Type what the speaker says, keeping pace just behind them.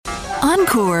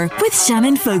Encore with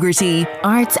Shannon Fogarty.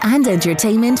 Arts and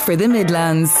entertainment for the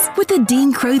Midlands. With the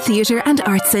Dean Crowe Theatre and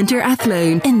Arts Centre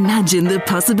Athlone. Imagine the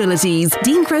possibilities.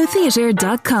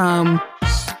 DeanCroweTheatre.com.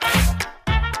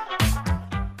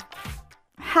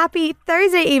 Happy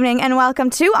Thursday evening and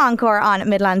welcome to Encore on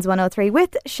Midlands 103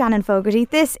 with Shannon Fogarty.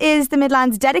 This is the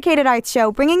Midlands dedicated arts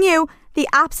show, bringing you the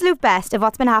absolute best of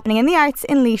what's been happening in the arts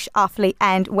in Laois, Offaly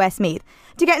and Westmeath.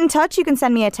 To get in touch, you can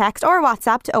send me a text or a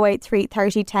WhatsApp to 083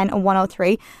 30 10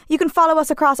 103. You can follow us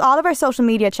across all of our social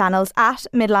media channels at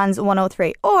Midlands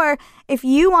 103. Or if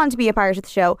you want to be a part of the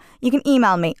show, you can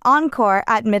email me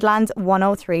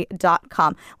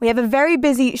encore@midlands103.com. We have a very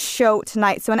busy show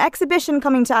tonight. So an exhibition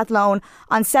coming to Athlone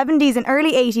on 70s and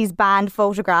early 80s band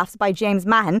photographs by James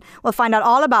Mahon. We'll find out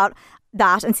all about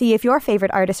that and see if your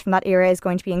favourite artist from that era is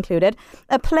going to be included.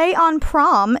 A play on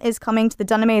prom is coming to the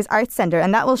Dunamaise Arts Centre,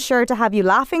 and that will sure to have you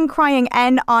laughing, crying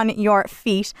and on your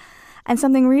feet. And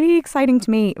something really exciting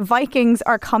to me, Vikings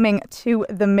are coming to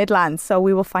the Midlands, so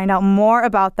we will find out more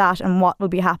about that and what will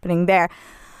be happening there.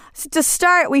 So to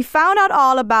start, we found out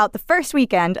all about the first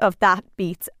weekend of that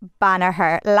Beats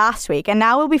Banagher last week, and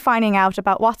now we'll be finding out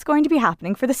about what's going to be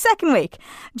happening for the second week.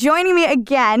 Joining me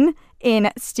again in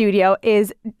studio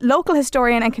is local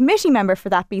historian and committee member for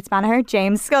that Beats Banagher,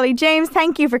 James Scully. James,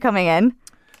 thank you for coming in.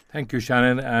 Thank you,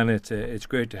 Shannon, and it's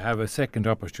great to have a second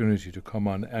opportunity to come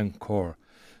on Encore.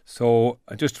 So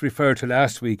just to refer to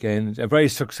last weekend, a very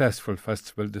successful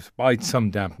festival despite some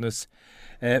dampness.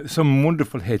 Some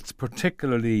wonderful hits,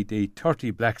 particularly the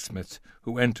 30 blacksmiths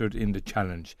who entered in the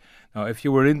challenge. Now, if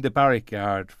you were in the barrack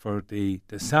yard for the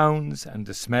sounds and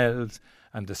the smells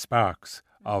and the sparks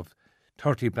of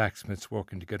 30 blacksmiths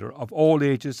working together of all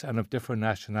ages and of different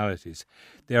nationalities.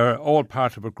 They are all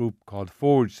part of a group called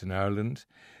Forged in Ireland.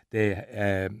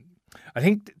 I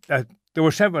think that there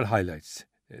were several highlights.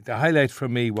 The highlight for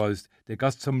me was they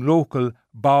got some local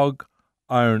bog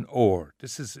iron ore.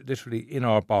 This is literally in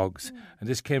our bogs, and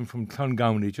this came from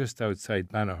Clongowney, just outside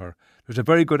Banagher. There's a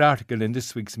very good article in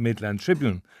this week's Midland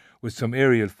Tribune with some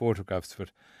aerial photographs of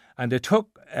it. And they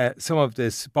took some of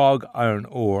this bog iron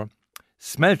ore,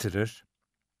 smelted it,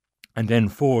 and then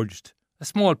forged a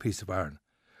small piece of iron.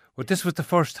 But this was the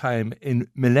first time in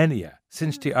millennia,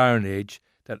 since the Iron Age,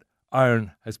 that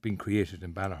iron has been created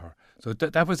in Banagher. So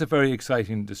that was a very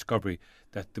exciting discovery,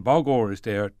 that the bog ore is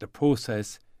there, the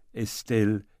process is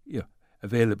still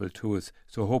available to us.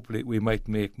 So hopefully we might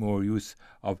make more use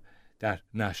of that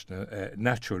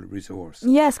natural resource.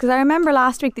 Yes, because I remember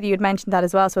last week that you had mentioned that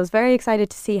as well. So I was very excited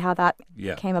to see how that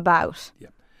came about.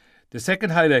 Yeah. The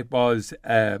second highlight was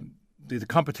the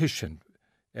competition.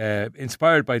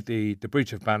 Inspired by the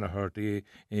Bridge of Banagher, the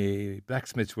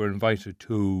blacksmiths were invited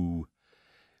to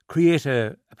create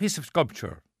a piece of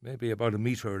sculpture, maybe about a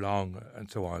metre long and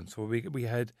so on. So we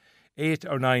had 8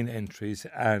 or 9 entries,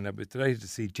 and I was delighted to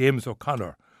see James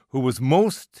O'Connor, who was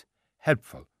most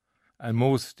helpful and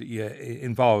most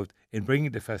involved in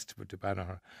bringing the festival to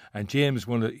Banagher. And James,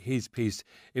 one of his piece,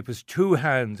 it was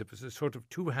a sort of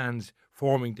two hands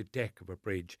forming the deck of a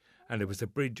bridge, and it was a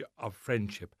bridge of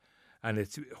friendship. And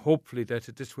it's hopefully that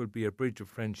this will be a bridge of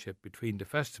friendship between the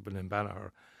festival in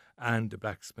Banagher and the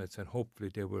blacksmiths, and hopefully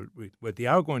they will. They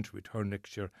are going to return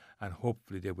next year, and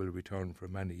hopefully they will return for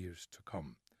many years to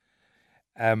come.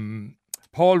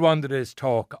 Paul Wanderer's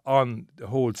talk on the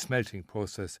whole smelting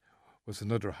process was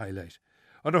another highlight.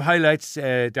 Other highlights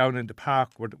down in the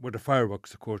park were the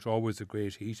fireworks, of course, always a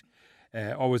great hit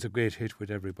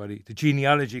with everybody. The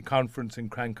genealogy conference in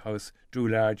Crankhouse drew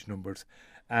large numbers,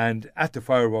 and at the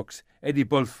fireworks, Eddie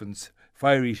Bulfin's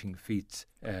fire-eating feats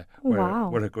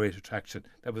were a great attraction.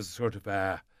 That was sort of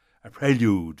a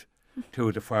prelude to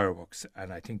the fireworks,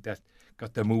 and I think that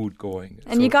got the mood going.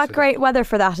 And you got great weather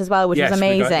for that as well, which was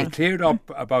amazing. It cleared up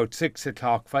about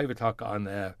 5 o'clock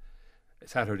on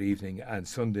Saturday evening, and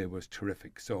Sunday was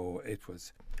terrific. So it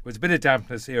was a bit of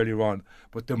dampness earlier on,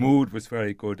 but the mood was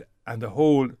very good, and the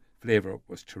whole flavour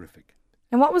was terrific.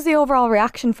 And what was the overall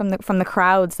reaction from the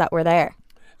crowds that were there?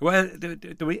 Well,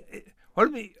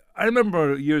 I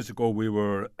remember years ago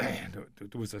there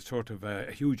was a sort of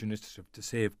a huge initiative to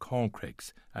save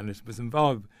corncrakes, and it was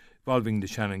involving the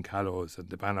Shannon Callows and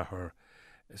the Banagher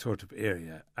sort of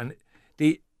area. And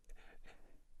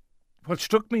what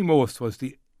struck me most was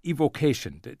the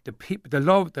evocation, the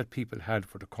love that people had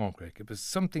for the corncrake. It was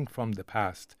something from the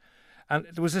past. And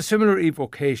there was a similar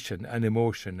evocation and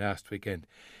emotion last weekend.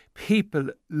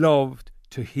 People loved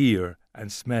to hear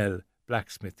and smell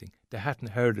blacksmithing. They hadn't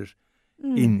heard it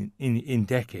in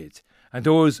decades. And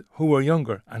those who were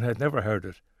younger and had never heard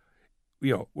it,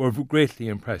 were greatly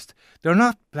impressed. They're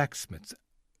not blacksmiths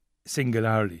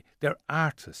singularly. They're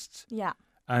artists. Yeah.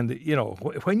 And, you know,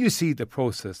 when you see the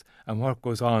process and what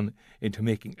goes on into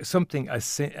making something as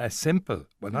simple,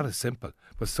 well, not as simple,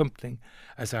 but something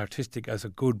as artistic as a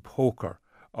good poker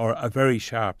or a very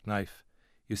sharp knife,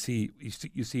 you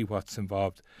see what's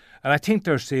involved. And I think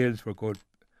their sales were good.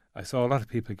 I saw a lot of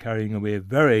people carrying away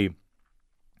very,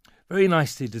 very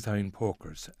nicely designed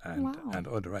pokers and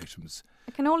other items.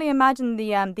 I can only imagine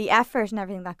the effort and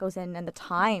everything that goes in and the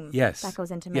time that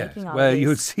goes into making all Well, these.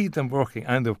 you'll see them working,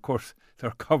 and of course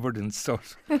they're covered in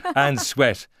soot and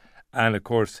sweat, and of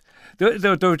course they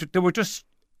were just.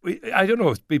 I don't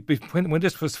know. When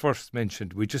this was first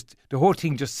mentioned, the whole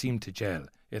thing just seemed to gel.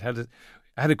 It had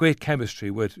a great chemistry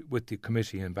with the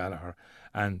committee in Banagher,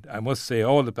 and I must say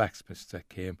all the blacksmiths that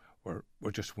came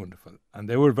were just wonderful, and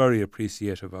they were very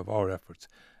appreciative of our efforts,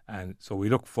 and so we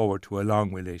look forward to a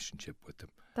long relationship with them.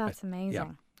 That's amazing.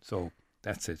 Yeah, so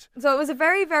that's it. So it was a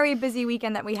very, very busy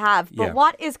weekend that we have, but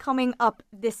what is coming up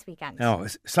this weekend? Now, a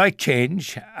slight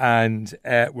change, and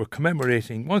we're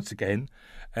commemorating once again,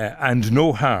 and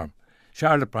no harm,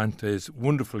 Charlotte Bronte's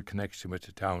wonderful connection with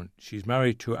the town. She's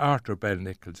married to Arthur Bell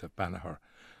Nichols of Banagher.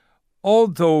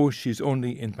 Although she's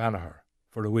only in Banagher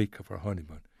for a week of her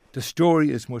honeymoon, the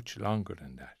story is much longer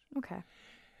than that. Okay.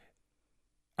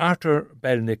 Arthur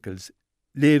Bell Nichols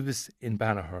lives in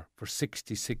Banagher for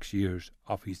 66 years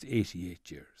of his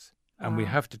 88 years. And we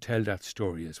have to tell that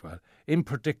story as well. In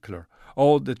particular,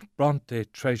 all the Bronte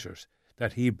treasures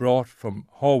that he brought from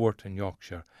Haworth in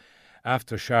Yorkshire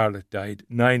after Charlotte died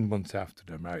 9 months after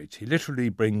their marriage. He literally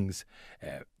brings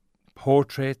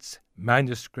portraits,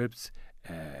 manuscripts,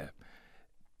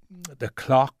 the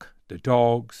clock, the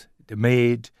dogs, the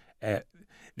maid,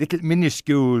 little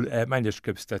minuscule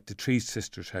manuscripts that the three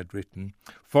sisters had written,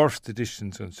 first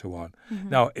editions and so on. Mm-hmm.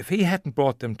 Now, if he hadn't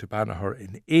brought them to Banagher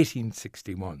in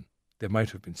 1861, they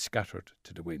might have been scattered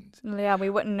to the winds. Yeah, we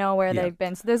wouldn't know where they've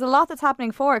been. So there's a lot that's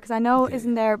happening for it, because I know,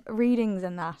 isn't there readings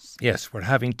in that? Yes, we're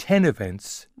having 10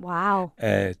 events. Wow.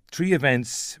 3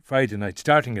 events Friday night,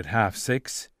 starting at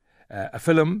 6:30.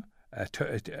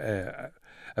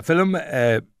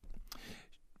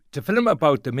 A film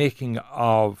about the making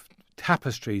of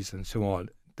tapestries and so on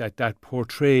that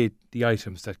portrayed the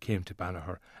items that came to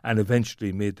Banagher and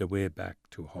eventually made their way back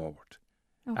to Haworth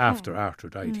after Arthur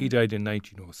died. He died in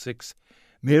 1906.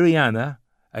 Mariana,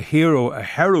 a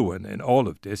heroine in all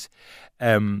of this,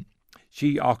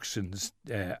 she auctions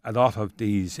a lot of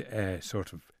these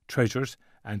sort of treasures,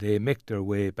 and they make their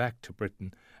way back to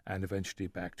Britain and eventually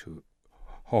back to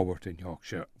Haworth in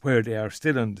Yorkshire, where they are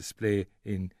still on display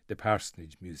in the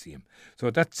Parsonage Museum.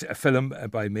 So that's a film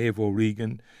by Maeve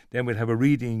O'Regan. Then we'll have a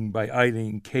reading by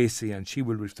Eileen Casey, and she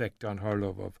will reflect on her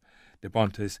love of the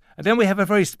Brontes. And then we have a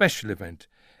very special event.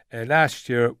 Last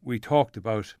year we talked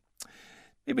about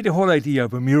maybe the whole idea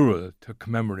of a mural to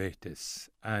commemorate this.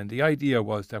 And the idea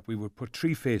was that we would put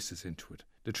 3 faces into it.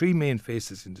 The 3 main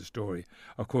faces in the story,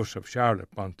 of course, of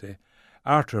Charlotte Bronte,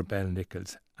 Arthur Bell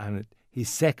Nichols, and his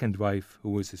second wife, who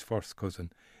was his first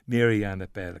cousin, Mariana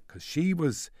Bell, because she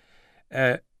was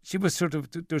sort of,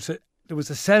 there was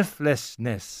a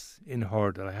selflessness in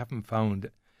her that I haven't found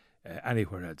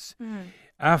anywhere else.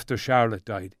 After Charlotte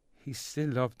died, he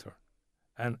still loved her,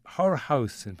 and her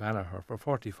house in Banagher for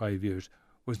 45 years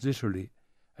was literally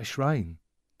a shrine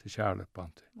to Charlotte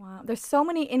Bronte. Wow, there's so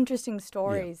many interesting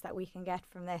stories that we can get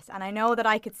from this, and I know that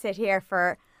I could sit here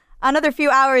for another few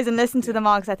hours and listen to them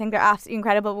all, because I think they're absolutely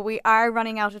incredible, but we are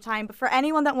running out of time. But for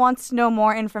anyone that wants to know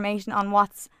more information on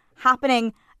what's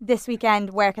happening this weekend,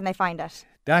 where can they find it?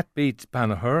 That Beats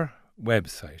Banagher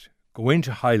website. Go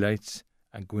into highlights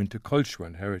and go into culture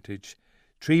and heritage.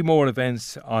 3 more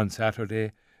events on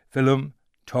Saturday: film,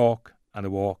 talk and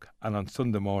a walk, and on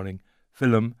Sunday morning,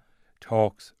 film,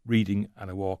 talks, reading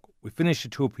and a walk. We finish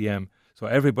at 2 p.m, so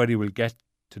everybody will get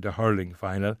to the hurling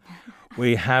final.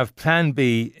 We have plan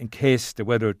B in case the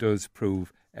weather does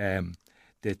prove that,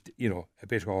 a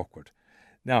bit awkward.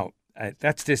 Now,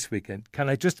 that's this weekend. Can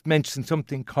I just mention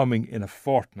something coming in a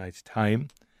fortnight's time?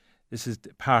 This is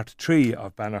part 3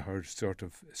 of Banagher's sort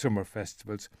of summer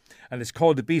festivals, and it's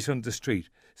called the Beat on the Street.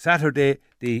 Saturday,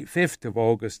 the 5th of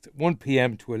August, 1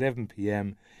 p.m. to 11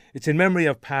 p.m. It's in memory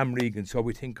of Pam Regan, so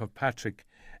we think of Patrick,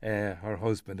 her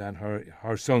husband, and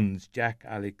her sons, Jack,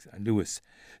 Alex and Lewis.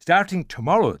 Starting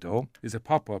tomorrow, though, is a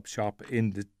pop-up shop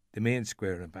in the main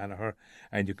square in Banagher,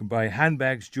 and you can buy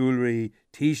handbags, jewellery,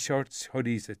 T-shirts,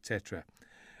 hoodies, etc.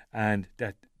 And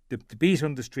that the Beat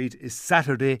on the Street is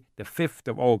Saturday, the 5th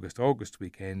of August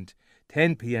weekend,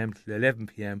 10 p.m. to 11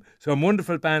 p.m. Some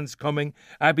wonderful bands coming: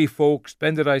 Abbey Folk,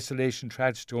 Splendid Isolation,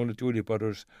 Tradstone, the Dooley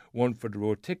Brothers, One for the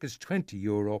Road. Tickets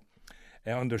 €20.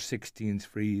 under 16s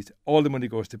frees. All the money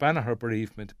goes to Banagher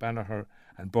Bereavement, Banagher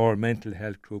and Bore Mental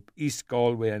Health Group, East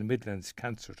Galway and Midlands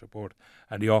Cancer Support,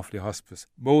 and the Offaly Hospice.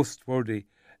 Most worthy,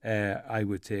 I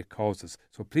would say, causes.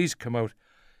 So please come out.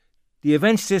 The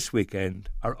events this weekend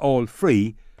are all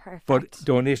free, but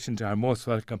donations are most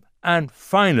welcome. And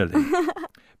finally,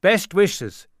 best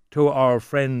wishes to our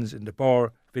friends in the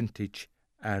Bore Vintage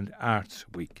and Arts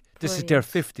Week. This is their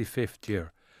 55th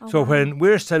year. So when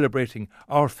we're celebrating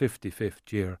our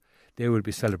 55th year, they will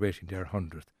be celebrating their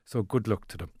 100th. So good luck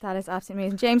to them. That is absolutely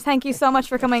amazing. James, thank you so much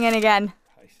for coming in again.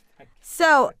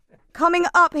 So, coming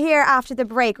up here after the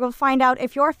break, we'll find out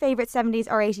if your favourite 70s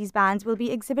or 80s bands will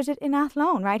be exhibited in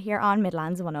Athlone, right here on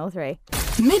Midlands 103.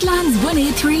 Midlands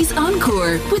 103's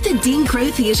Encore with the Dean Crow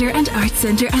Theatre and Arts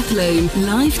Centre Athlone.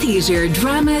 Live theatre,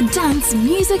 drama, dance,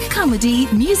 music, comedy,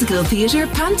 musical theatre,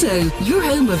 panto. Your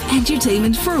home of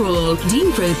entertainment for all.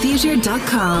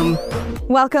 DeanCrowTheatre.com.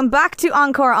 Welcome back to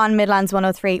Encore on Midlands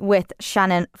 103 with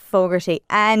Shannon Fogarty.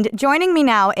 And joining me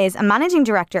now is a Managing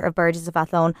Director of Burgess of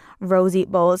Athlone, Rosie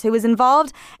Bowles, who is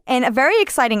involved in a very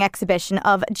exciting exhibition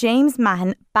of James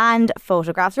Mahon band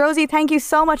photographs. Rosie, thank you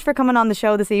so much for coming on the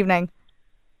show this evening.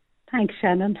 Thanks,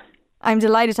 Shannon. I'm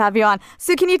delighted to have you on.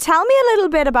 So can you tell me a little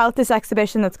bit about this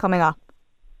exhibition that's coming up?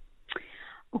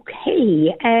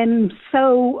 Okay, a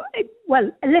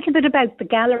little bit about the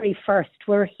gallery first.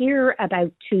 We're here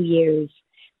about 2 years.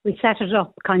 We set it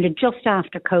up kind of just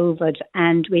after COVID,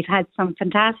 and we've had some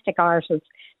fantastic artists,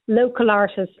 local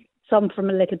artists, some from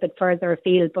a little bit further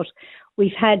afield, but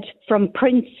we've had from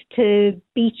prints to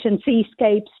beach and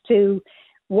seascapes to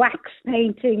wax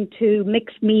painting to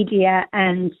mixed media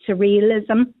and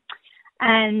surrealism.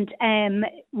 And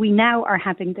we now are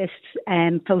having this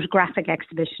photographic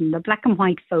exhibition, the black and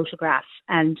white photographs.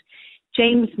 And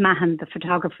James Mahon, the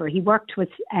photographer, he worked with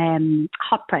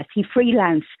Hot Press. He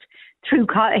freelanced through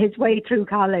his way through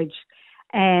college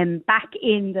back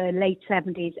in the late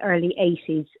 70s, early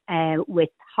 80s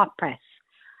with Hot Press.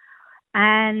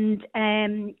 And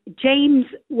James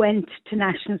went to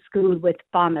national school with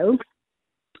Bono.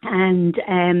 And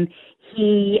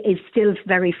he is still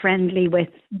very friendly with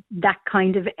that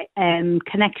kind of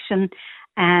connection,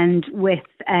 and with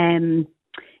The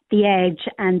Edge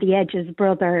and The Edge's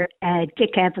brother,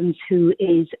 Dick Evans, who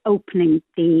is opening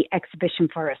the exhibition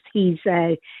for us. He's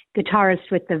a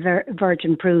guitarist with the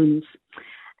Virgin Prunes.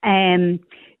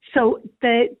 So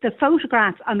the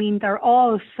photographs, I mean, they're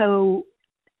all so,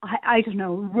 I don't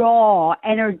know, raw,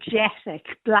 energetic,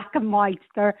 black and white.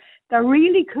 They're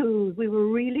really cool. We were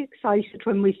really excited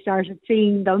when we started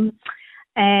seeing them.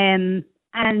 And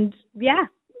yeah,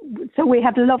 so we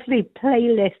have a lovely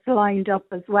playlist lined up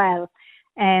as well.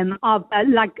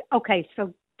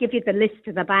 So give you the list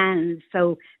of the bands.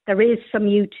 So there is some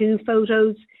U2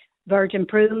 photos, Virgin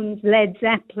Prunes, Led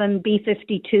Zeppelin,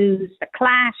 B-52s, The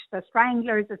Clash, The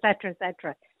Stranglers, etc.,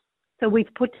 etc. So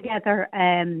we've put together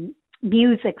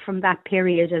music from that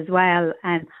period as well,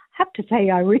 and I have to say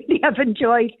I really have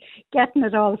enjoyed getting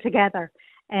it all together.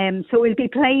 So we'll be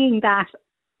playing that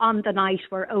on the night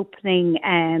we're opening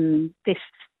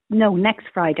next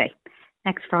Friday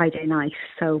night.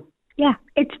 So yeah,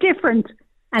 it's different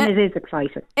and it is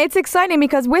exciting. It's exciting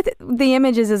because with the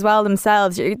images as well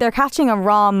themselves, they're catching a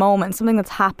raw moment, something that's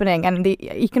happening, and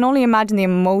you can only imagine the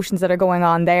emotions that are going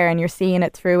on there, and you're seeing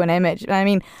it through an image. And I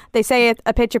mean, they say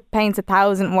a picture paints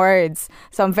 1,000 words,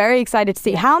 so I'm very excited to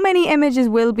see how many images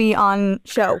will be on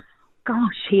show.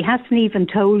 Gosh, he hasn't even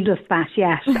told us that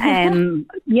yet.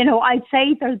 I'd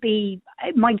say there'll be,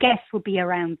 my guess would be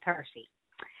around 30.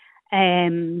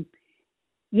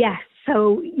 Yes.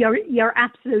 So you're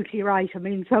absolutely right. I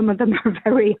mean, some of them are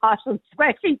very hot and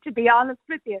sweaty, to be honest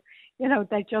with you. You know,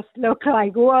 they just look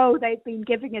like, whoa, they've been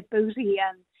giving it booty.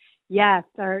 And yeah,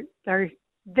 they're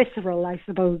visceral, I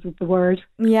suppose is the word.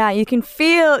 Yeah, you can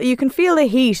feel the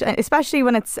heat, especially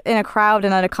when it's in a crowd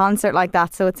and at a concert like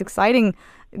that. So it's exciting,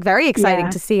 very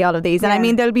exciting to see all of these. And I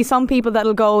mean, there'll be some people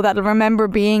that'll remember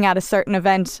being at a certain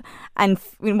event and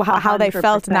how they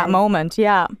felt in that moment.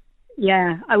 Yeah.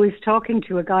 Yeah, I was talking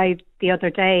to a guy the other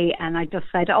day and I just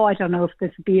said, I don't know if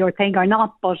this would be your thing or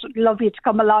not, but I'd love you to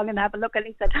come along and have a look. And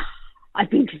he said,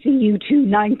 I've been to see U2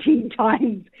 19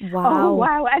 times. Wow. Oh,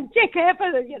 wow. And Dick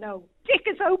Evans, Dick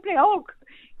is opening.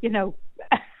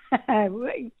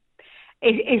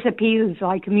 It appeals,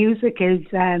 like music is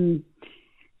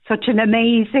such an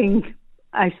amazing,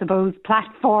 I suppose,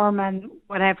 platform and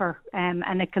whatever.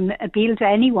 And it can appeal to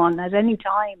anyone at any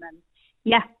time. And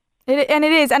yeah.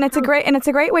 It's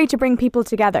a great way to bring people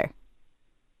together.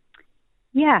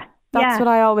 Yeah. That's what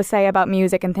I always say about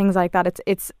music and things like that.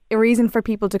 It's a reason for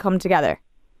people to come together.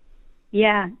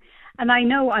 Yeah. And I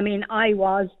know, I mean, I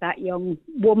was that young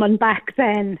woman back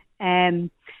then,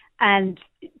 and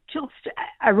just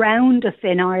around us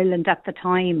in Ireland at the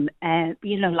time,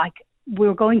 like we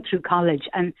were going through college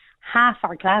and half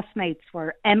our classmates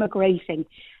were emigrating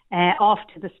off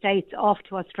to the States, off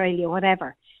to Australia,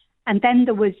 whatever. And then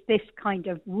there was this kind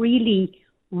of really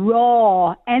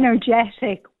raw,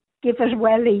 energetic, give it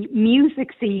welly music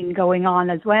scene going on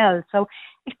as well. So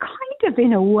it kind of,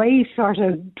 in a way, sort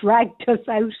of dragged us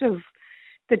out of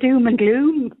the doom and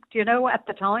gloom, at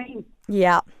the time.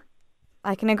 Yeah,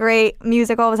 I can agree.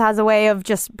 Music always has a way of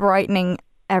just brightening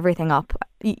everything up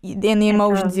in the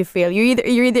emotions you feel.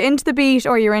 You're either into the beat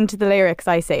or you're into the lyrics,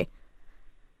 I see.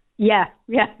 Yeah.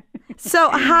 So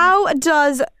how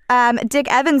does Dick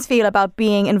Evans feel about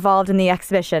being involved in the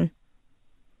exhibition?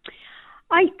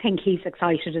 I think he's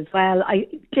excited as well.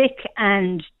 Dick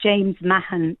and James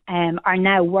Mahon are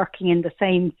now working in the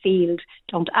same field.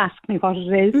 Don't ask me what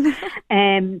it is.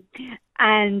 And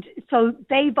so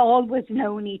they've always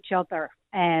known each other,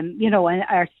 and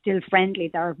are still friendly.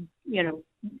 They're,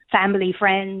 family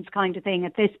friends kind of thing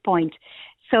at this point.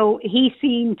 So he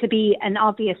seemed to be an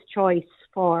obvious choice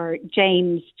for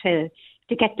James to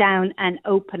get down and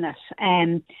open it.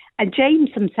 And James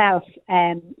himself,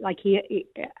 my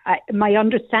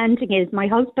understanding is, my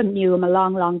husband knew him a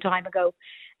long, long time ago.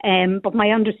 But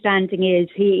my understanding is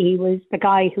he was the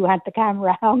guy who had the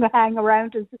camera hang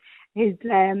around his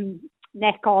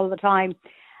neck all the time.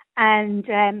 And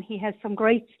he has some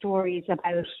great stories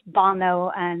about Bono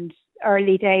and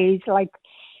early days. Like,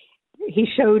 he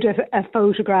showed a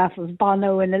photograph of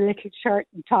Bono in a little shirt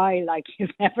and tie, like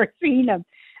you've never seen him,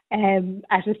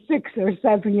 at a 6 or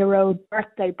 7 year old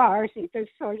birthday party. This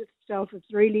sort of stuff is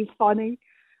really funny.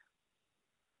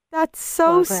 That's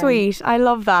so sweet. I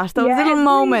love that. Those little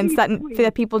moments really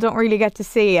that people don't really get to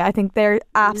see. I think they're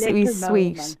absolutely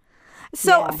sweet. Moments.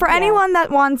 So for anyone that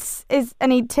wants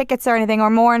any tickets or anything or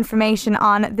more information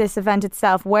on this event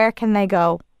itself, where can they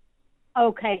go?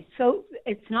 Okay, so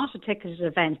it's not a ticketed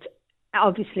event.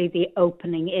 Obviously, the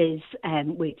opening is,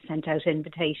 we've sent out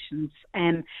invitations,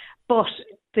 but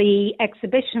the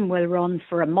exhibition will run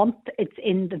for a month. It's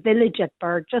in the village at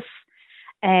Burgess.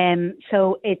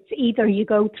 So it's either you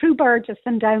go through Burgess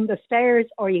and down the stairs,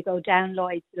 or you go down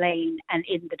Lloyd's Lane and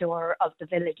in the door of the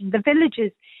village. And the village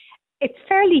it's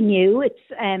fairly new. It's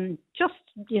just,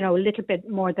 a little bit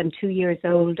more than 2 years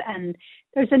old. And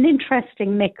there's an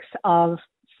interesting mix of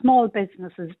small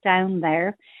businesses down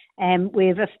there. We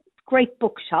have a great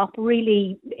bookshop,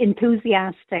 really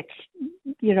enthusiastic,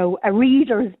 a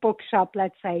reader's bookshop,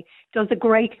 let's say. Does a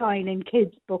great line in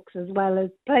kids' books as well as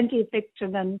plenty of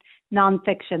fiction and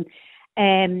non-fiction.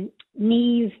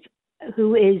 Neve,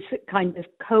 who is kind of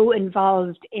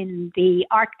co-involved in the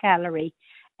art gallery,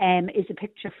 is a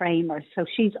picture framer. So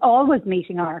she's always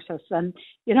meeting artists, and,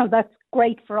 that's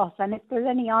great for us. And if there's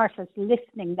any artists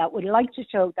listening that would like to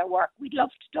show their work, we'd love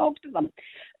to talk to them.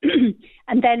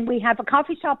 And then we have a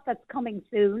coffee shop that's coming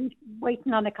soon,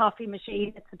 waiting on a coffee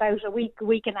machine. It's about a week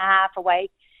and a half away.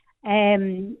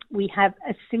 We have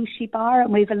a sushi bar,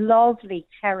 and we have a lovely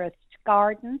terraced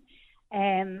garden.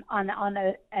 On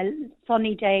a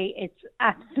sunny day, it's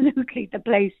absolutely the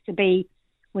place to be.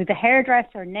 We have a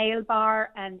hairdresser, nail bar,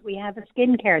 and we have a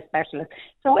skincare specialist.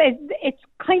 So it's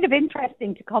kind of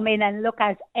interesting to come in and look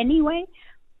at anyway.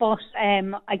 But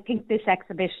I think this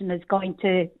exhibition is going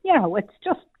to, it's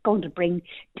just going to bring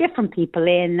different people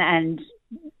in, and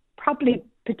probably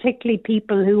particularly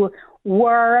people who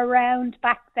were around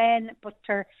back then, but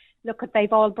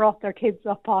they've all brought their kids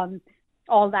up on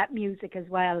all that music as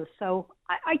well. So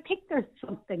I think there's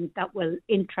something that will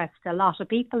interest a lot of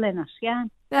people in it, yeah.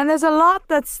 And there's a lot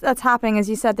that's happening, as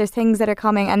you said. There's things that are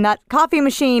coming, and that coffee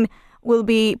machine will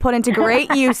be put into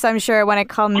great use, I'm sure, when it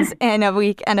comes in a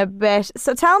week and a bit.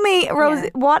 So tell me, Rose,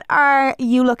 what are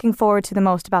you looking forward to the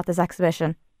most about this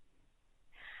exhibition?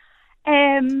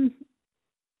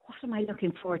 What am I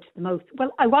looking forward to the most?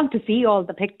 Well, I want to see all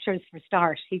the pictures for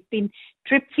start. He's been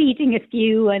drip feeding a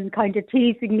few and kind of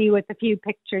teasing me with a few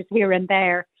pictures here and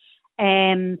there.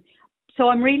 So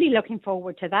I'm really looking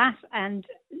forward to that. And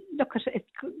look, it's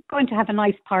going to have a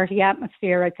nice party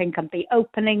atmosphere, I think, at the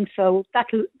opening. So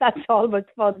that's always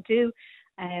fun too.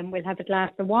 We'll have a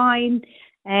glass of wine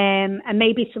and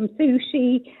maybe some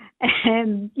sushi.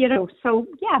 So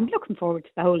yeah, I'm looking forward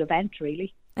to the whole event,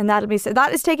 really. And that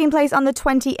is taking place on the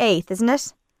 28th, isn't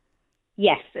it?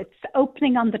 Yes, it's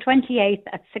opening on the 28th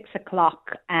at 6:00,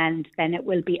 and then it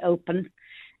will be open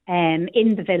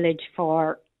in the village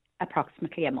for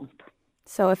approximately a month.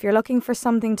 So if you're looking for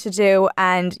something to do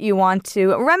and you want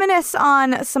to reminisce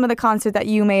on some of the concerts that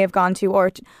you may have gone to,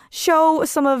 or show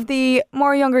some of the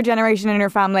more younger generation in your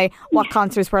family what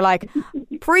concerts were like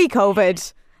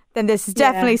pre-COVID, then this is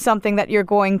definitely something that you're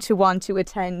going to want to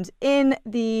attend in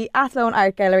the Athlone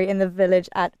Art Gallery in the village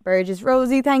at Burgess.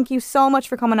 Rosie, thank you so much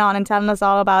for coming on and telling us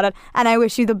all about it, and I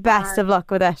wish you the best of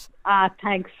luck with it.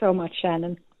 Thanks so much,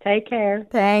 Shannon. Take care.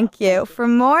 Thank you. For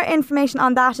more information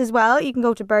on that as well, you can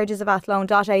go to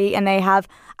burgessofathlone.ie, and they have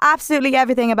absolutely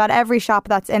everything about every shop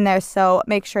that's in there, so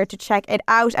make sure to check it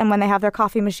out. And when they have their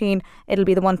coffee machine, it'll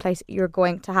be the one place you're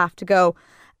going to have to go.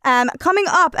 Coming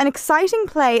up, an exciting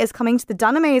play is coming to the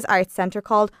Dunamaise Arts Centre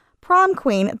called Prom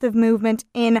Queen, the movement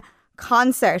in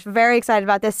concert. Very excited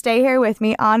about this. Stay here with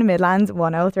me on Midlands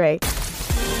 103.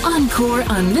 Encore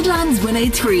on Midlands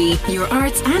 103, your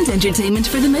arts and entertainment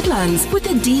for the Midlands with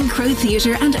the Dean Crowe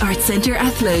Theatre and Arts Centre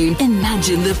Athlone.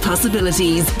 Imagine the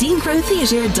possibilities.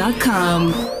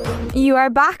 DeanCroweTheatre.com. You are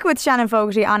back with Shannon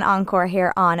Fogarty on Encore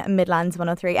here on Midlands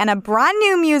 103, and a brand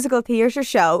new musical theatre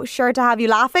show sure to have you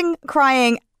laughing,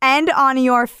 crying and on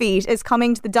your feet is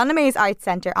coming to the Dunamaise Arts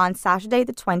Centre on Saturday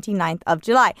the 29th of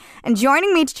July. And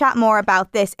joining me to chat more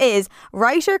about this is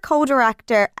writer,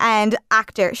 co-director and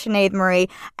actor Sinead Marie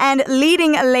and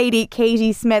leading lady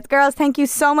Katie Smith. Girls, thank you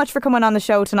so much for coming on the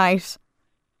show tonight.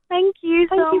 Thank you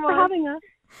so much. Thank you for having us.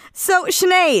 So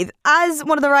Sinead, as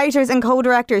one of the writers and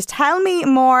co-directors, tell me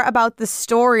more about the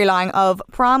storyline of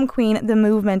Prom Queen, the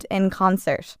movement in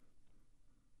concert.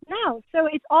 So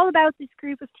it's all about this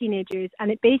group of teenagers, and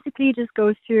it basically just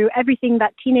goes through everything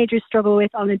that teenagers struggle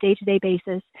with on a day-to-day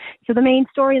basis. So the main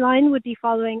storyline would be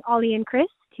following Ollie and Chris,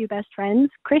 two best friends.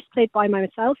 Chris played by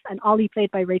myself and Ollie played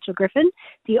by Rachel Griffin,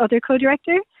 the other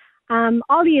co-director.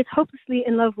 Ollie is hopelessly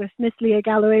in love with Miss Leah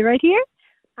Galloway right here.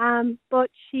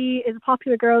 But she is a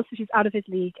popular girl, so she's out of his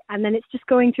league. And then it's just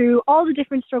going through all the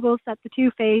different struggles that the two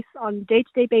face on a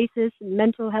day-to-day basis, and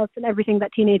mental health and everything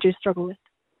that teenagers struggle with.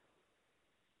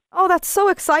 Oh, that's so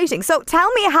exciting. So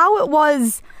tell me how it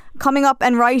was coming up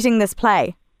and writing this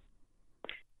play.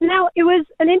 Now, it was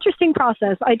an interesting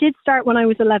process. I did start when I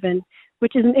was 11,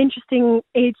 which is an interesting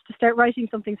age to start writing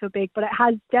something so big, but it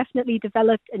has definitely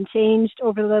developed and changed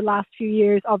over the last few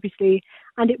years, obviously.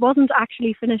 And it wasn't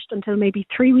actually finished until maybe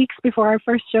 3 weeks before our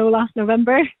first show last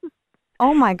November.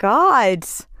 Oh my God.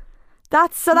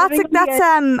 That's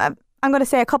I'm going to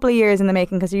say a couple of years in the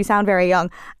making because you sound very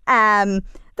young.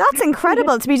 That's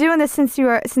incredible to be doing this since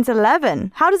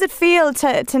 11. How does it feel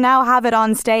to now have it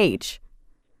on stage?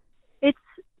 It's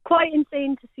quite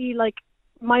insane to see like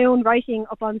my own writing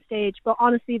up on stage, but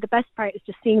honestly the best part is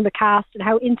just seeing the cast and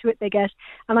how into it they get,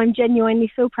 and I'm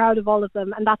genuinely so proud of all of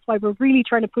them, and that's why we're really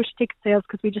trying to push ticket sales,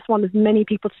 because we just want as many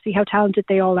people to see how talented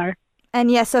they all are. And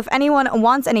yes, so if anyone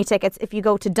wants any tickets, if you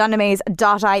go to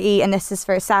dunamaise.ie, and this is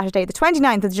for Saturday the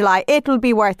 29th of July, it'll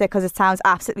be worth it because it sounds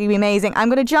absolutely amazing. I'm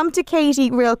going to jump to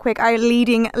Katie real quick, our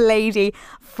leading lady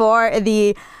for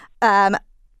the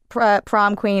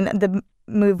Prom Queen, the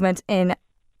movement in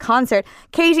concert.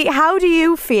 Katie, how do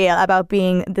you feel about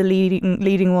being the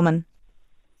leading woman?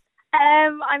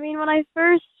 I mean, when I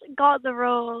first got the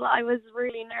role, I was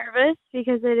really nervous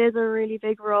because it is a really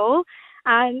big role.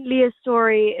 And Leah's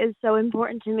story is so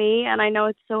important to me, and I know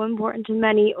it's so important to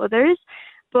many others.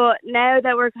 But now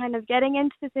that we're kind of getting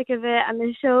into the thick of it, and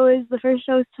the first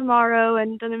show's tomorrow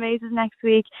and Dunamaise is next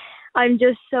week, I'm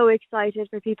just so excited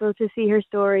for people to see her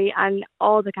story and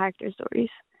all the character stories.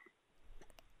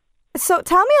 So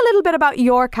tell me a little bit about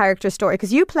your character story,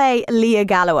 because you play Leah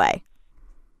Galloway.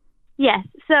 Yes,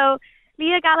 so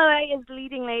Leah Galloway is the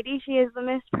leading lady. She is the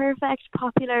Miss Perfect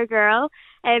popular girl.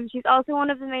 She's also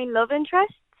one of the main love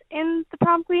interests in the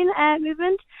Prom Queen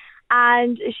movement.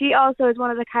 And she also is one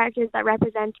of the characters that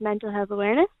represent mental health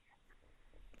awareness.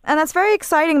 And that's very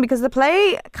exciting because the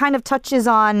play kind of touches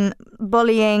on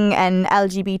bullying and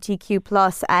LGBTQ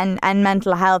plus and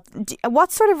mental health.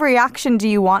 What sort of reaction do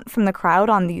you want from the crowd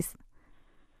on these?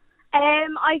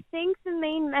 I think the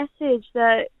main message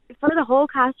that for the whole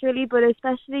cast really, but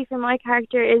especially for my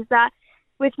character, is that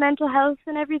with mental health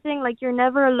and everything, like, you're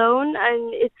never alone,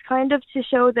 and it's kind of to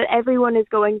show that everyone is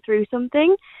going through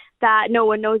something that no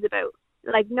one knows about.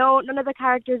 Like, none of the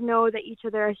characters know that each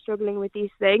other are struggling with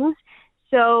these things.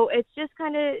 So it's just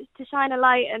kind of to shine a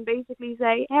light and basically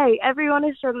say, hey, everyone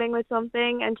is struggling with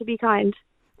something, and to be kind.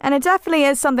 And it definitely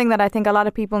is something that I think a lot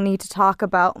of people need to talk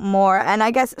about more. And I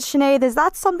guess, Sinead, is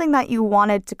that something that you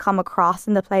wanted to come across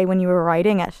in the play when you were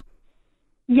writing it?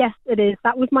 Yes, it is.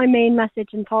 That was my main message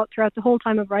and thought throughout the whole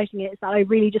time of writing it, is that I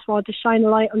really just wanted to shine a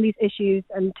light on these issues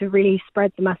and to really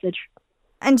spread the message.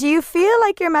 And do you feel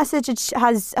like your message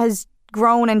has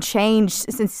grown and changed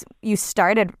since you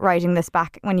started writing this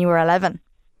back when you were 11?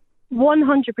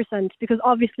 100%, because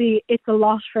obviously it's a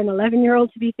lot for an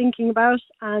 11-year-old to be thinking about,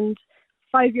 and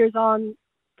 5 years on,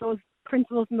 those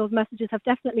principles and those messages have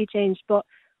definitely changed. But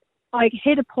I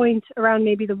hit a point around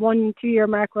maybe the 1-2 year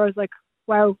mark where I was like,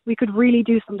 wow, we could really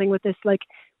do something with this. Like,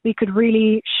 we could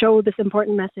really show this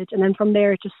important message. And then from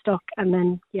there, it just stuck. And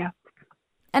then, yeah.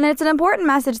 And it's an important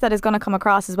message that is going to come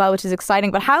across as well, which is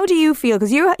exciting. But how do you feel?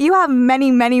 Because you have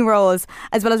many, many roles,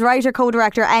 as well as writer,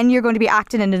 co-director, and you're going to be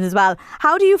acting in it as well.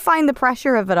 How do you find the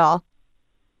pressure of it all?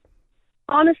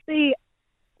 Honestly,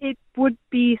 it would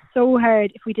be so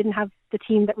hard if we didn't have the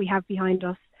team that we have behind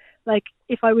us. Like,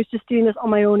 if I was just doing this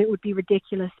on my own, it would be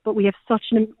ridiculous. But we have such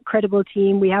an incredible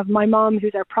team. We have my mom,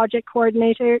 who's our project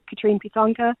coordinator, Katrine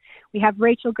Pitonka. We have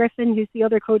Rachel Griffin, who's the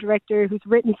other co-director, who's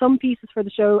written some pieces for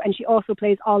the show, and she also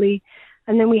plays Ollie.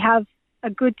 And then we have a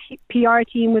good PR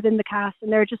team within the cast,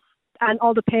 and and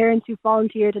all the parents who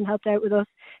volunteered and helped out with us.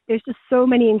 There's just so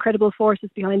many incredible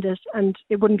forces behind it, and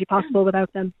it wouldn't be possible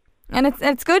without them. And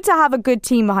it's good to have a good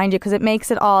team behind you because it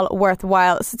makes it all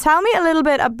worthwhile. So tell me a little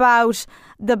bit about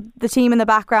the team in the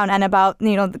background and about,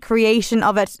 you know, the creation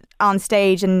of it on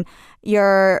stage and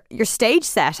your stage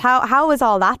set. How has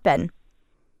all that been?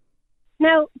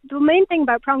 Now, the main thing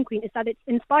about Prom Queen is that it's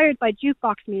inspired by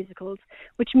jukebox musicals,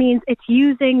 which means it's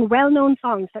using well-known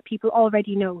songs that people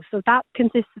already know. So that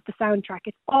consists of the soundtrack.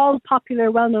 It's all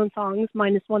popular, well-known songs,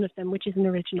 minus one of them, which is an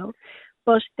original.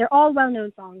 But they're all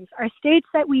well-known songs. Our stage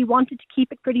set, we wanted to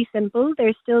keep it pretty simple.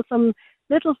 There's still some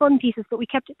little fun pieces, but we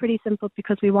kept it pretty simple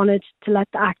because we wanted to let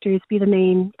the actors be the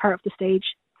main part of the stage.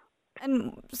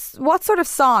 And what sort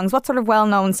of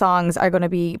well-known songs are going to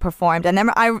be performed? And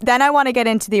then I want to get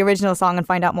into the original song and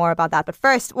find out more about that. But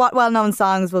first, what well-known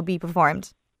songs will be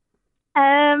performed?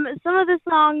 Some of the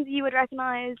songs you would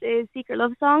recognise is Secret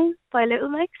Love Song by Little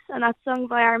Mix, and that's sung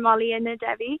by our Molly and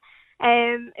Debbie.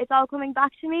 It's All Coming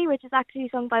Back to Me, which is actually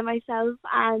sung by myself,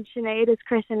 and Sinead is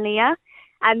Chris and Leah.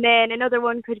 And then another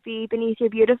one could be Beneath You're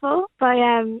Beautiful by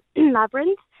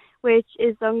Labyrinth, which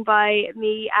is sung by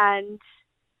me and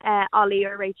Ollie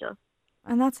or Rachel.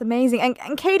 And that's amazing.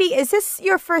 And Katie, is this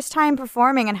your first time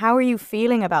performing, and how are you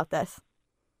feeling about this?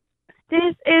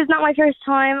 This is not my first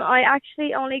time. I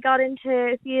actually only got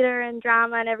into theatre and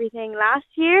drama and everything last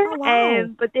year. Oh, wow.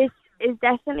 But this is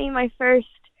definitely my first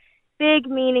big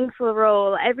meaningful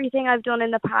role. Everything I've done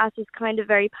in the past is kind of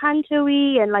very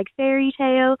panto-y and like fairy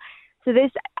tale. So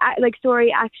this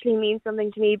story actually means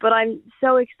something to me, but I'm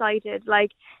so excited.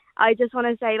 Like, I just want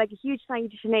to say a huge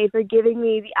thank you to Sinead for giving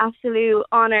me the absolute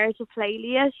honour to play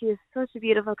Leah. She is such a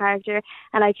beautiful character,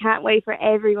 and I can't wait for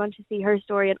everyone to see her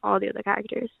story and all the other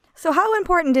characters. So how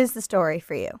important is the story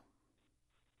for you?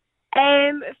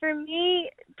 For me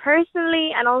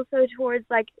personally, and also towards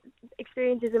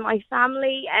experiences in my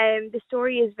family, the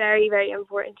story is very, very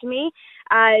important to me.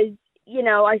 As you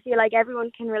know, I feel like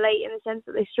everyone can relate in the sense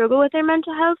that they struggle with their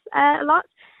mental health a lot.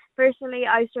 Personally,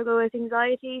 I struggle with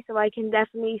anxiety, so I can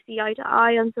definitely see eye to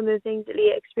eye on some of the things that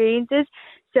Leah experiences.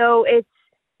 So it's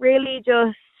really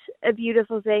just a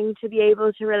beautiful thing to be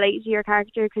able to relate to your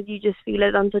character because you just feel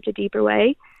it on such a deeper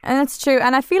way. And that's true.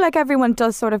 And I feel like everyone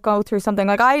does sort of go through something.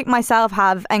 Like, I myself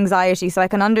have anxiety, so I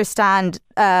can understand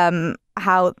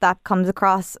how that comes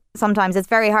across sometimes. It's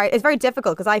very hard. It's very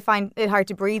difficult because I find it hard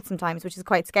to breathe sometimes, which is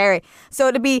quite scary. So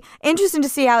it'd be interesting to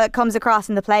see how it comes across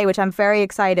in the play, which I'm very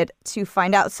excited to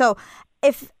find out. So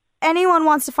if anyone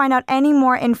wants to find out any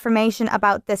more information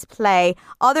about this play,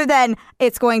 other than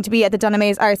it's going to be at the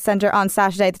Dunamaise Arts Centre on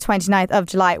Saturday, the 29th of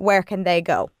July, where can they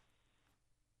go?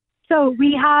 So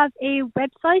we have a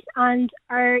website, and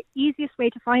our easiest way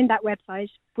to find that website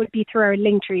would be through our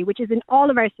Linktree, which is in all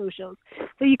of our socials.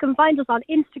 So you can find us on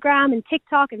Instagram and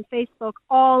TikTok and Facebook,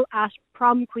 all at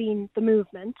Prom Queen, the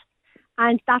movement.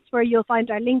 And that's where you'll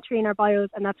find our Linktree in our bios,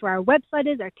 and that's where our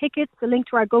website is, our tickets, the link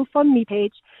to our GoFundMe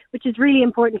page, which is really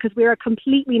important because we're a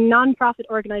completely non-profit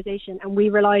organisation and we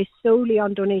rely solely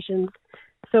on donations.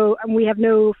 So and we have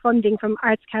no funding from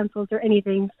arts councils or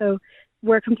anything. So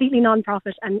we're completely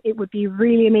non-profit, and it would be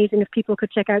really amazing if people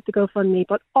could check out the GoFundMe.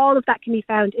 But all of that can be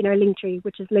found in our Linktree,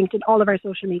 which is linked in all of our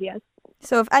social medias.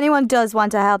 So if anyone does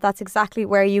want to help, that's exactly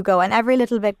where you go. And every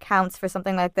little bit counts for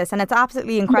something like this. And it's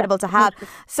absolutely incredible to have.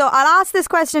 So I'll ask this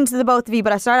question to the both of you,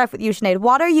 but I'll start off with you, Sinead.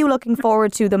 What are you looking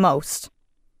forward to the most?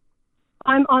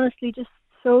 I'm honestly just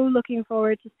so looking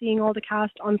forward to seeing all the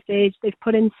cast on stage. They've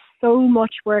put in so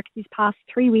much work these past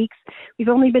 3 weeks. We've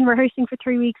only been rehearsing for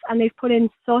 3 weeks, and they've put in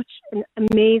such an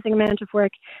amazing amount of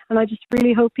work. And I just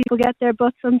really hope people get their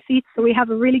butts on seats so we have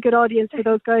a really good audience for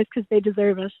those guys because they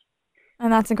deserve it.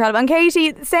 And that's incredible. And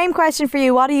Katie, same question for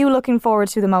you. What are you looking forward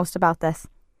to the most about this?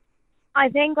 I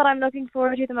think what I'm looking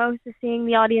forward to the most is seeing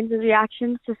the audience's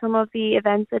reactions to some of the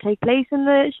events that take place in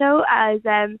the show, as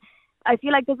I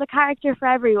feel like there's a character for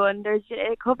everyone.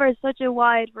 It covers such a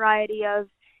wide variety of,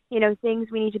 things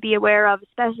we need to be aware of,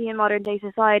 especially in modern day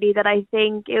society, that I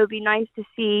think it would be nice to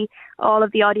see all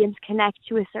of the audience connect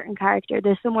to a certain character.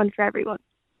 There's someone for everyone.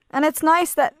 And it's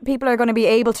nice that people are going to be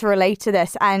able to relate to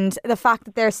this, and the fact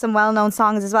that there's some well-known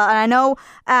songs as well. And I know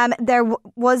there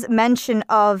was mention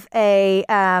of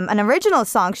an original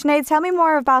song. Sinead, tell me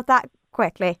more about that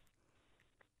quickly.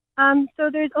 So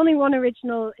there's only one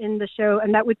original in the show,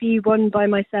 and that would be one by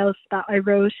myself that I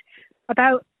wrote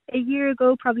about a year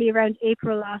ago, probably around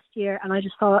April last year, and I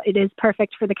just thought it is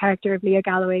perfect for the character of Leah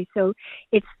Galloway. So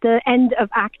it's the end of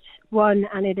Act 1,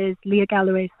 and it is Leah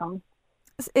Galloway's song.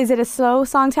 Is it a slow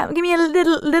song? Give me a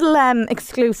little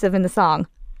exclusive in the song.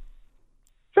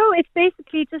 So it's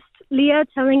basically just Leah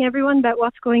telling everyone about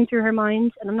what's going through her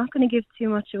mind, and I'm not going to give too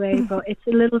much away, but it's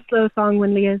a little slow song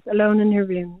when Leah's alone in her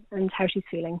room and how she's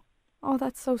feeling. Oh,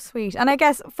 that's so sweet. And I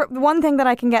guess one thing that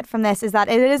I can get from this is that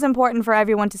it is important for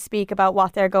everyone to speak about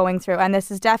what they're going through. And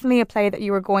this is definitely a play that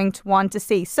you are going to want to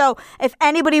see. So if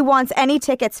anybody wants any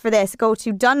tickets for this, go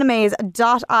to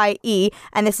dunamaise.ie.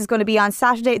 And this is going to be on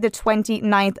Saturday, the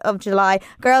 29th of July.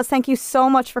 Girls, thank you so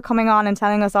much for coming on and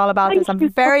telling us all about this. I'm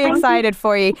very excited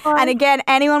for you. And again,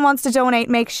 anyone wants to donate,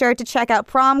 make sure to check out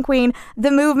Prom Queen,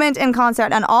 The Movement in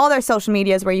concert, and all their social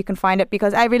medias where you can find it,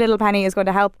 because every little penny is going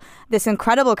to help this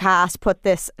incredible cast put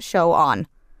this show on.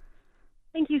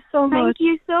 Thank you so much. Thank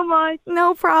you so much.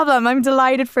 No problem. I'm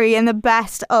delighted for you, and the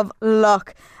best of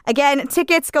luck. Again,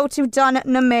 tickets, go to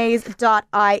dunamaise.ie.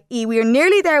 We are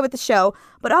nearly there with the show,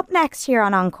 but up next here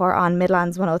on Encore on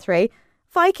Midlands 103,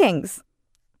 Vikings.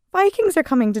 Vikings are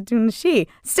coming to Dunamaise.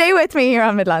 Stay with me here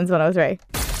on Midlands 103.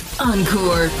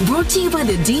 Encore, brought to you by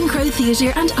the Dean Crow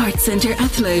Theatre and Arts Centre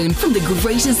Athlone. From the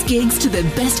greatest gigs to the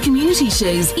best community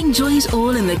shows, enjoy it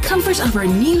all in the comfort of our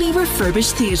newly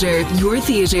refurbished theatre. Your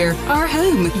theatre, our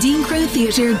home.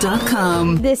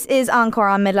 DeanCrowTheatre.com. This is Encore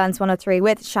on Midlands 103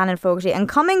 with Shannon Fogarty, and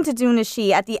coming to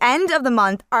Dunamaise at the end of the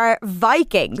month are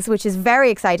Vikings, which is very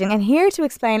exciting. And here to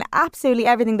explain absolutely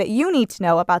everything that you need to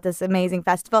know about this amazing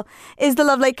festival is the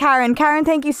lovely Karen. Karen,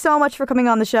 thank you so much for coming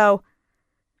on the show.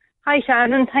 Hi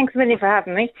Shannon, thanks a million for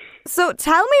having me. So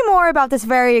tell me more about this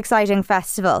very exciting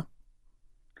festival.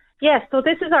 Yes, so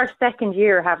this is our second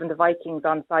year having the Vikings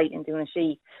on site in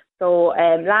Dunamaise. So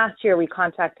last year we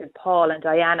contacted Paul and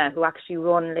Diana, who actually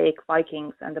run Lake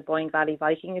Vikings and the Boyne Valley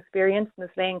Viking Experience in the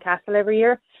Slane Castle every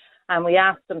year. And we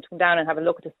asked them to come down and have a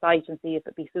look at the site and see if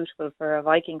it'd be suitable for a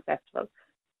Viking festival.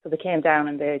 So they came down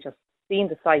and they just seen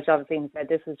the site obviously and said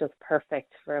this is just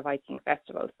perfect for a Viking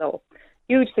festival. So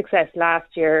huge success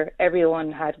last year.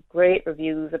 Everyone had great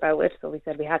reviews about it, so we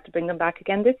said we had to bring them back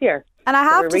again this year. And I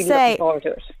have to really say, looking forward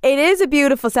to it. It is a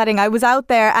beautiful setting. I was out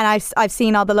there and I've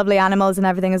seen all the lovely animals and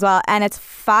everything as well, and it's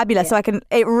fabulous. Yeah. So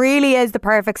it really is the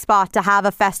perfect spot to have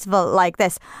a festival like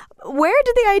this. Where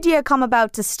did the idea come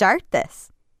about to start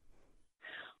this?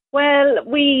 Well,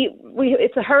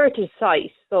 it's a heritage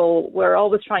site, so we're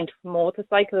always trying to promote the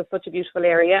site because it's such a beautiful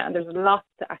area, and there's a lot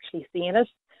to actually see in it.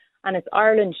 And it's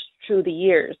Ireland through the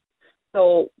years.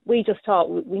 So we just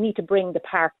thought we need to bring the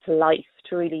park to life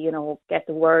to really, get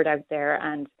the word out there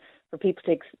and for people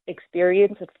to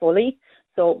experience it fully.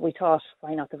 So we thought,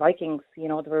 why not the Vikings? They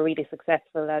were really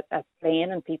successful at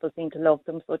playing and people seemed to love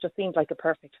them. So it just seemed like a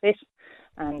perfect fit.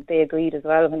 And they agreed as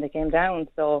well when they came down.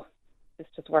 So it's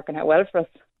just working out well for us.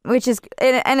 Which is,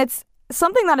 and it's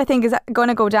something that I think is going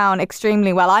to go down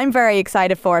extremely well. I'm very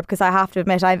excited for it because I have to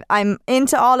admit I'm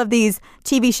into all of these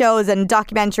TV shows and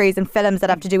documentaries and films that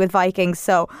have to do with Vikings,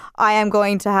 so I am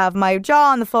going to have my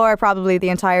jaw on the floor probably the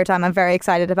entire time. I'm very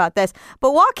excited about this.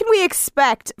 But what can we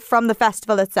expect from the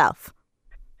festival itself?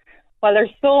 Well,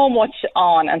 there's so much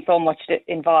on and so much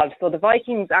involved. So the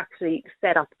Vikings actually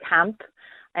set up camp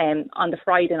on the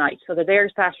Friday night. So they're there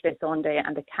Saturday, Sunday,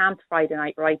 and the camp Friday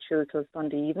night right through till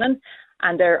Sunday evening.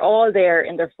 And they're all there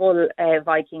in their full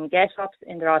Viking get-ups,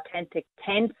 in their authentic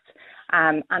tents,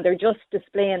 and they're just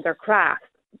displaying their craft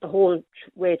the whole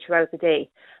way throughout the day.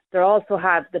 They also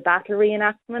have the battle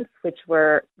reenactments, which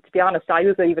were, to be honest, I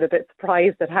was even a bit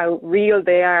surprised at how real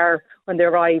they are when they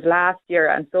arrived last year,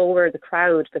 and so were the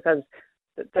crowd, because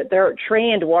they're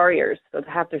trained warriors, so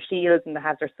they have their shields and they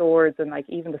have their swords, and like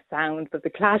even the sound of the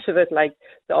clash of it, like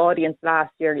the audience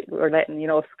last year were letting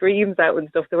screams out and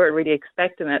stuff. They weren't really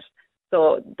expecting it,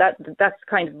 so that's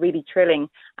kind of really thrilling.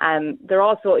 They're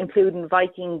also including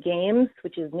Viking games,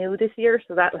 which is new this year,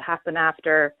 so that will happen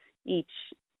after each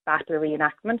battle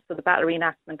reenactment. So the battle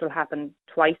reenactment will happen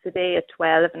twice a day at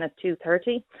 12 and at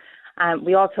 2:30.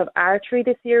 We also have archery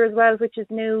this year as well, which is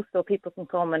new, so people can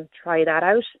come and try that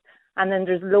out. And then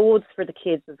there's loads for the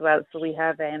kids as well. So we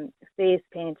have face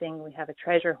painting, we have a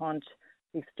treasure hunt,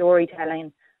 we have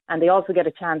storytelling, and they also get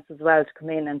a chance as well to come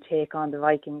in and take on the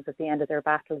Vikings at the end of their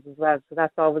battles as well. So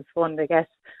that's always fun. They get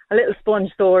a little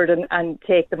sponge sword and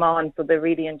take them on, so they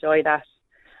really enjoy that.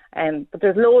 But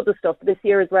there's loads of stuff this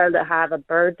year as well. They have a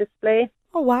bird display.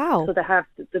 Oh, wow. So they have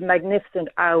the magnificent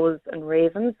owls and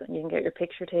ravens, and you can get your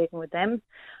picture taken with them.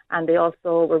 And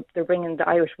they're bringing the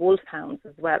Irish wolfhounds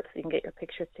as well, so you can get your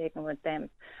picture taken with them.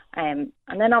 And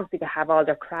then obviously they have all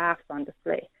their crafts on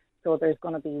display. So there's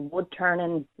going to be wood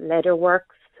turning, leather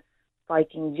works,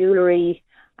 Viking jewellery.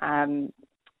 There's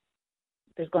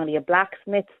going to be a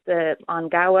blacksmith, on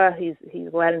Gowa. He's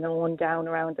well known down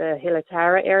around the Hill of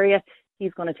Tara area.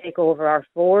 He's going to take over our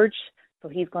forge. So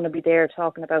he's going to be there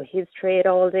talking about his trade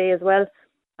all day as well.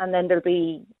 And then there'll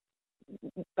be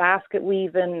basket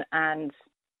weaving, and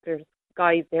there's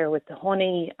guys there with the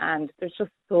honey, and there's just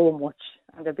so much.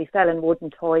 And they'll be selling wooden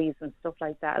toys and stuff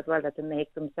like that as well that they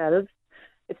make themselves.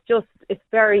 It's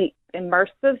very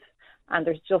immersive, and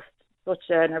there's just such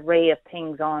an array of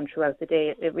things on throughout the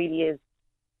day. It really is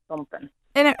something.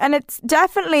 And it's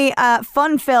definitely a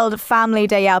fun-filled family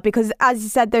day out because, as you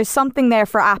said, there's something there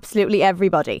for absolutely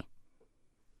everybody.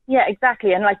 Yeah,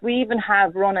 exactly. And like we even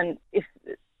have running, if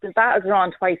the battles are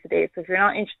on twice a day, so if you're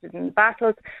not interested in the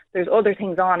battles, there's other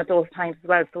things on at those times as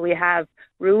well. So we have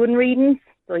ruin readings,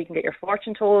 so you can get your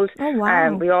fortune told. Oh,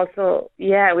 wow. We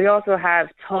also have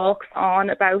talks on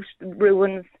about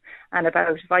ruins and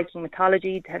about Viking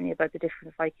mythology, telling you about the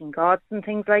different Viking gods and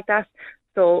things like that.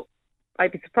 So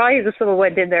I'd be surprised if someone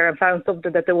went in there and found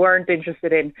something that they weren't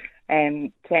interested in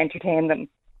to entertain them.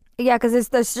 Yeah, because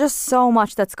there's just so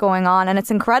much that's going on, and it's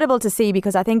incredible to see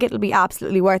because I think it'll be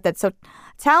absolutely worth it. So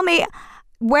tell me,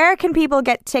 where can people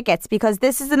get tickets? Because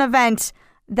this is an event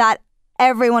that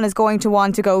everyone is going to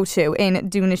want to go to in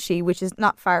Dunamaise, which is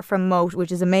not far from Moat,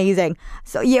 which is amazing.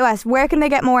 So US, where can they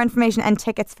get more information and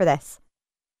tickets for this?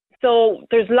 So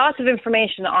there's lots of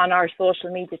information on our social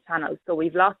media channels. So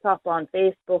we've lots up on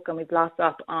Facebook and we've lots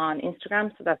up on Instagram.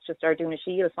 So that's just our Dunamaise.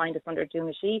 You'll find us under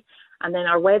Dunamaise. And then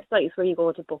our website is where you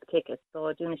go to book tickets.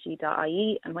 So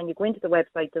dunamaise.ie. And when you go into the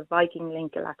website, the Viking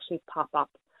link will actually pop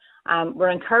up. We're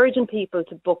encouraging people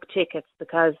to book tickets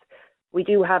because we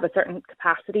do have a certain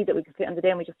capacity that we can fit on the day,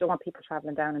 and we just don't want people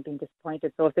travelling down and being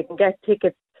disappointed. So if they can get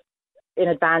tickets in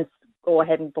advance, go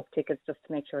ahead and book tickets just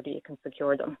to make sure that you can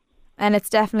secure them. And it's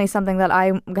definitely something that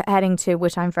I'm heading to,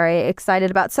 which I'm very excited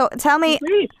about. So tell me,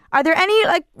 are there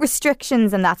any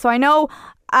restrictions in that? So I know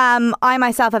I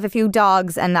myself have a few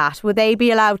dogs and that. Would they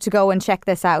be allowed to go and check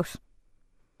this out?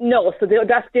 No, so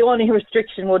that's the only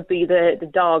restriction would be the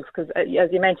dogs, because as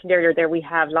you mentioned earlier there, we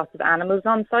have lots of animals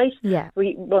on site. Yeah.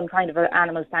 We run kind of an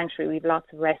animal sanctuary. We have lots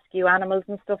of rescue animals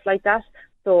and stuff like that.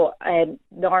 So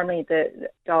normally the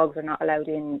dogs are not allowed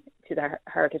in to the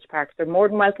Heritage Park. They're more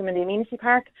than welcome in the Amenity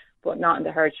Park, but not in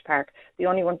the Heritage Park. The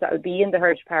only ones that will be in the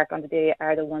Heritage Park on the day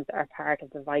are the ones that are part of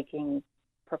the Viking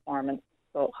performance,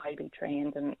 so highly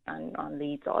trained and on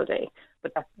leads all day.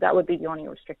 But that would be the only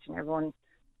restriction. Everyone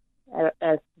else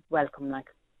is welcome,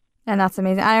 And that's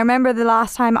amazing. I remember the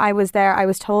last time I was there, I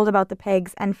was told about the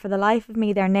pigs, and for the life of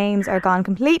me, their names are gone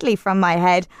completely from my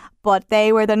head. But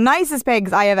they were the nicest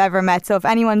pigs I have ever met. So if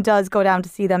anyone does go down to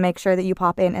see them, make sure that you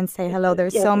pop in and say hello.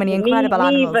 There's so many incredible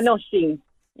animals. Niamh and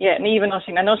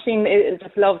Oisín. And Oisín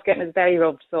just loves getting his belly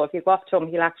rubbed. So if you go up to him,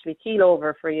 he'll actually keel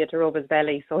over for you to rub his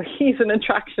belly. So he's an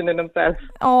attraction in himself.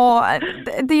 Oh,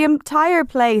 the entire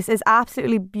place is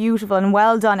absolutely beautiful and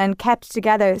well done and kept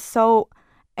together so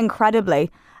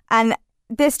incredibly. And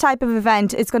this type of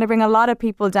event is going to bring a lot of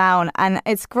people down, and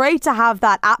it's great to have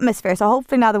that atmosphere. So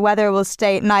hopefully now the weather will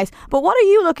stay nice. But what are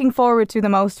you looking forward to the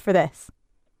most for this?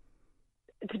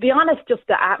 To be honest, just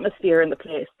the atmosphere in the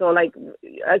place. So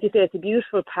as you say, it's a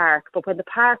beautiful park, but when the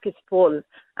park is full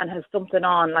and has something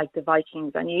on like the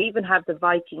Vikings, and you even have the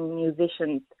Viking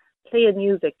musicians playing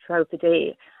music throughout the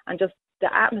day, and just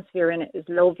the atmosphere in it is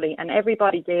lovely, and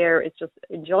everybody there is just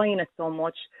enjoying it so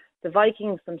much. The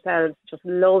Vikings themselves just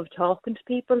love talking to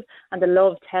people, and they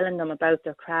love telling them about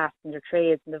their crafts and their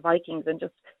trades and the Vikings, and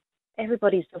just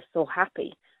everybody's just so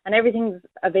happy. And everything's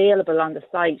available on the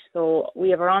site. So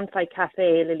we have our on-site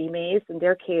cafe, Lily Mays, and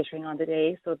they're catering on the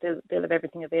day. So they'll have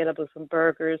everything available from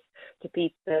burgers to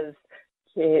pizzas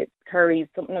to curries,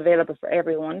 something available for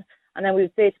everyone. And then we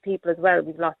would say to people as well,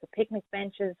 we've lots of picnic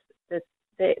benches.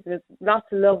 There's lots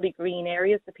of lovely green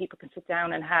areas that people can sit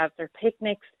down and have their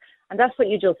picnics. And that's what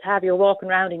you just have. You're walking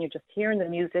around and you're just hearing the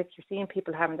music. You're seeing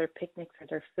people having their picnics or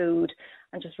their food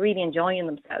and just really enjoying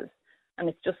themselves. and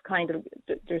it's just kind of,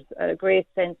 there's a great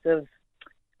sense of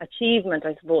achievement,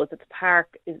 I suppose, that the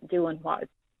park is doing what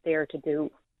it's there to do.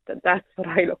 That's what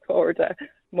I look forward to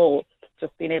most,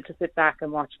 just being able to sit back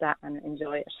and watch that and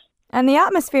enjoy it. And the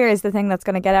atmosphere is the thing that's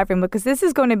going to get everyone, because this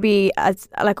is going to be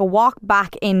like a walk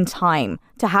back in time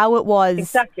to how it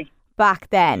was back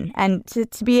then, and to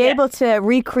be able to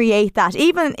recreate that,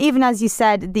 even as you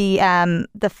said,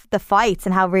 the fights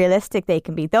and how realistic they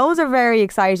can be. Those are very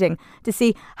exciting to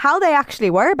see how they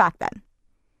actually were back then.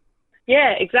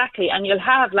 Yeah, exactly. And you'll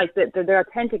have like the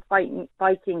authentic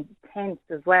Viking tents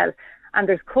as well. And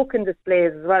there's cooking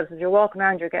displays as well. So as you're walking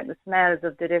around, you're getting the smells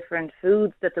of the different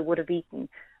foods that they would have eaten.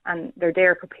 And they're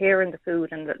there preparing the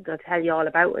food, and they'll tell you all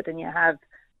about it. And you have,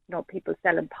 people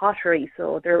selling pottery.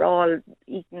 So they're all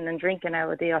eating and drinking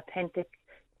out of the authentic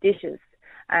dishes.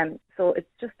 So it's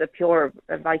just a pure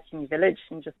Viking village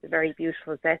and just a very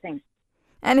beautiful setting.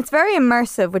 And it's very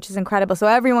immersive, which is incredible. So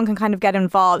everyone can kind of get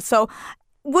involved. So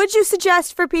would you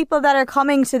suggest for people that are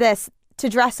coming to this to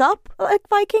dress up like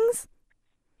Vikings?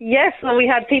 Yes, well, we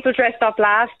had people dressed up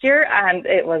last year and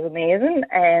it was amazing.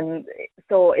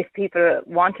 So if people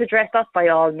want to dress up, by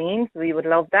all means, we would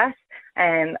love that.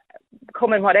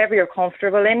 Come in whatever you're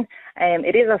comfortable in.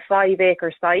 It is a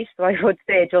 5-acre site, so I would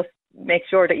say just make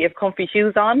sure that you have comfy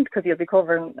shoes on, because you'll be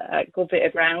covering a good bit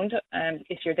of ground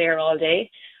if you're there all day.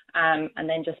 And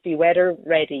then just be weather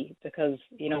ready, because,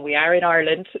 we are in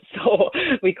Ireland, so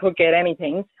we could get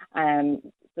anything.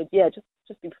 But yeah,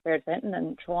 just be prepared for anything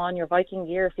and throw on your Viking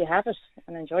gear if you have it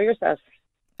and enjoy yourself.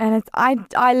 And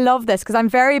I love this, because I'm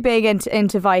very big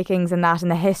into Vikings and that, and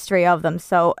the history of them.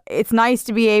 So it's nice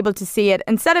to be able to see it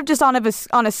instead of just on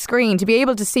a screen, to be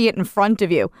able to see it in front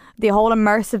of you. The whole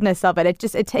immersiveness of it,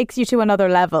 it takes you to another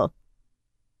level.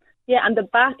 Yeah, and the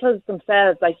battles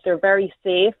themselves, like, they're very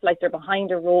safe, like they're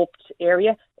behind a roped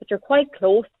area, but you're quite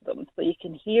close to them, so you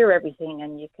can hear everything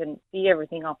and you can see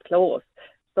everything up close.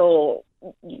 So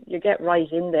you get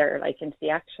right in there, like, into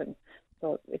the action.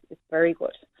 So it's very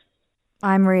good.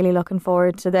 I'm really looking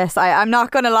forward to this. I'm not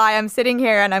going to lie, I'm sitting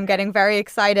here and I'm getting very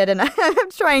excited, and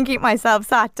I'm trying to keep myself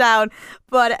sat down.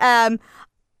 But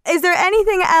is there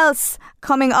anything else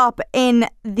coming up in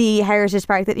the Heritage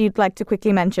Park that you'd like to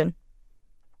quickly mention?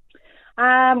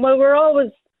 Well, we're always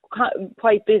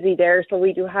quite busy there, so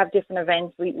we do have different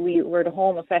events. We were the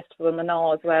home of Festival in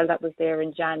Mahon as well. That was there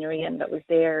in January, and that was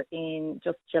there in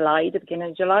just July, the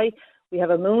beginning of July. We have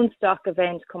a Moonstock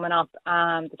event coming up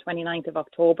the 29th of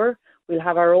October. We'll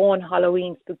have our own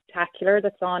Halloween spectacular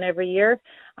that's on every year,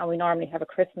 and we normally have a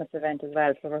Christmas event as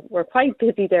well. So we're quite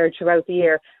busy there throughout the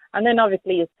year. And then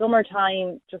obviously it's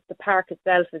summertime, just the park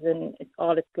itself is in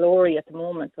all its glory at the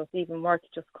moment, so it's even worth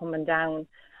just coming down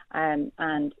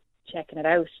and checking it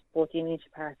out, both the Amenity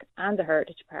Park and the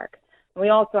Heritage Park. And we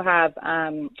also have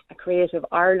a Creative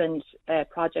Ireland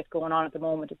project going on at the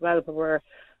moment as well, where we're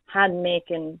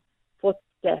hand-making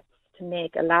footsteps to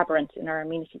make a labyrinth in our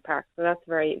Amenity Park. So that's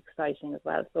very exciting as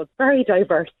well. So it's very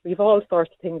diverse. We've all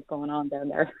sorts of things going on down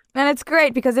there. And it's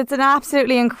great, because it's an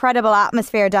absolutely incredible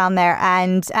atmosphere down there.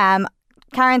 And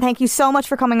Karen, thank you so much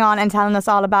for coming on and telling us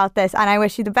all about this, and I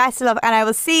wish you the best of luck, and I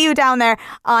will see you down there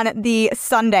on the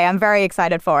Sunday. I'm very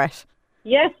excited for it.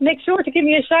 Yes, make sure to give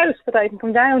me a shout so that I can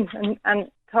come down and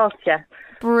talk to you.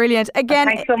 Brilliant. Again,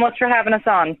 and thanks so much for having us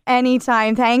on.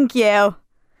 Anytime, thank you.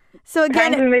 So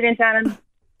again, thanks a million, Shannon.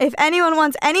 If anyone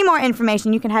wants any more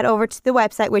information, you can head over to the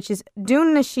website, which is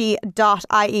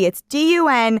dunamaise.ie. It's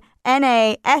DUNNASI.ie.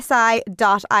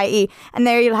 And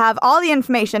there you'll have all the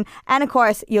information. And of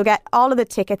course, you'll get all of the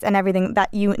tickets and everything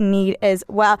that you need as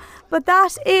well. But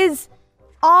that is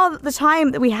all the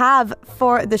time that we have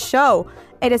for the show.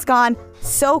 It has gone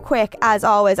so quick, as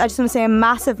always. I just want to say a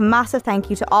massive, massive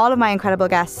thank you to all of my incredible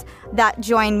guests that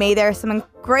joined me. There are some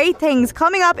great things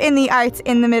coming up in the arts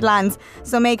in the Midlands,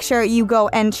 so make sure you go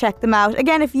and check them out.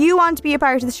 Again, if you want to be a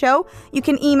part of the show, you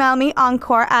can email me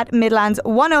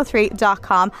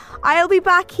encore@midlands103.com. I'll be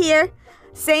back here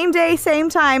same day, same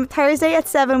time, Thursday at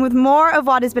 7, with more of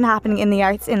what has been happening in the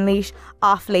arts in Laois,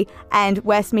 Offaly and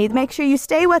Westmeath. Make sure you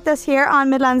stay with us here on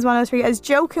Midlands 103 as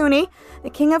Joe Cooney, the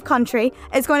King of Country,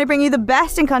 is going to bring you the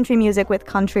best in country music with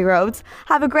Country Roads.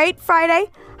 Have a great Friday,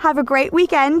 have a great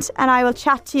weekend, and I will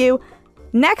chat to you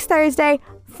next Thursday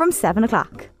from 7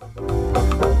 o'clock.